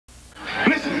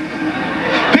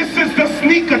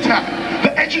tap. The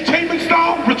edutainment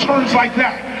style returns like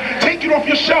that. Take it off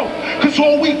your shelf, cause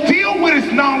all we deal with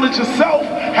is knowledge of self,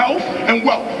 health, and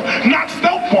wealth. Not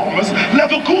stealth bombers,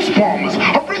 leather goose bombers.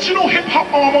 Original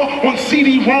hip-hop armor on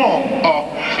CD-ROM.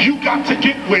 You got to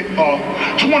get with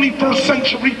 21st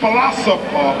century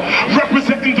philosopher,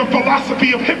 representing the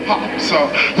philosophy of hip-hop.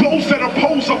 Those that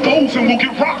oppose and will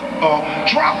get rocked,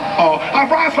 I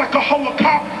rise like a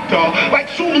helicopter, like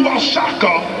Zulu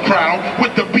al-Shaka, proud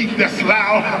with the beat that's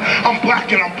loud. I'm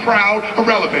black and I'm proud,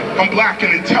 irrelevant, I'm black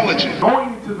and intelligent.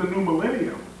 Going into the new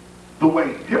millennium, the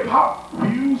way hip-hop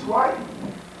views life,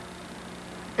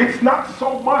 it's not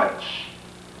so much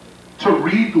to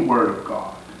read the Word of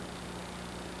God.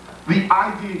 The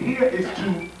idea here is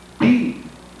to be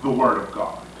the Word of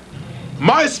God.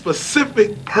 My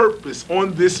specific purpose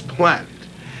on this planet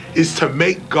is to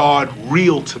make God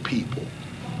real to people.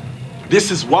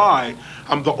 This is why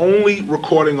I'm the only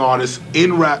recording artist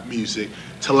in rap music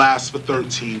to last for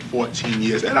 13, 14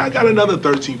 years. And I got another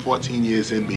 13, 14 years in me.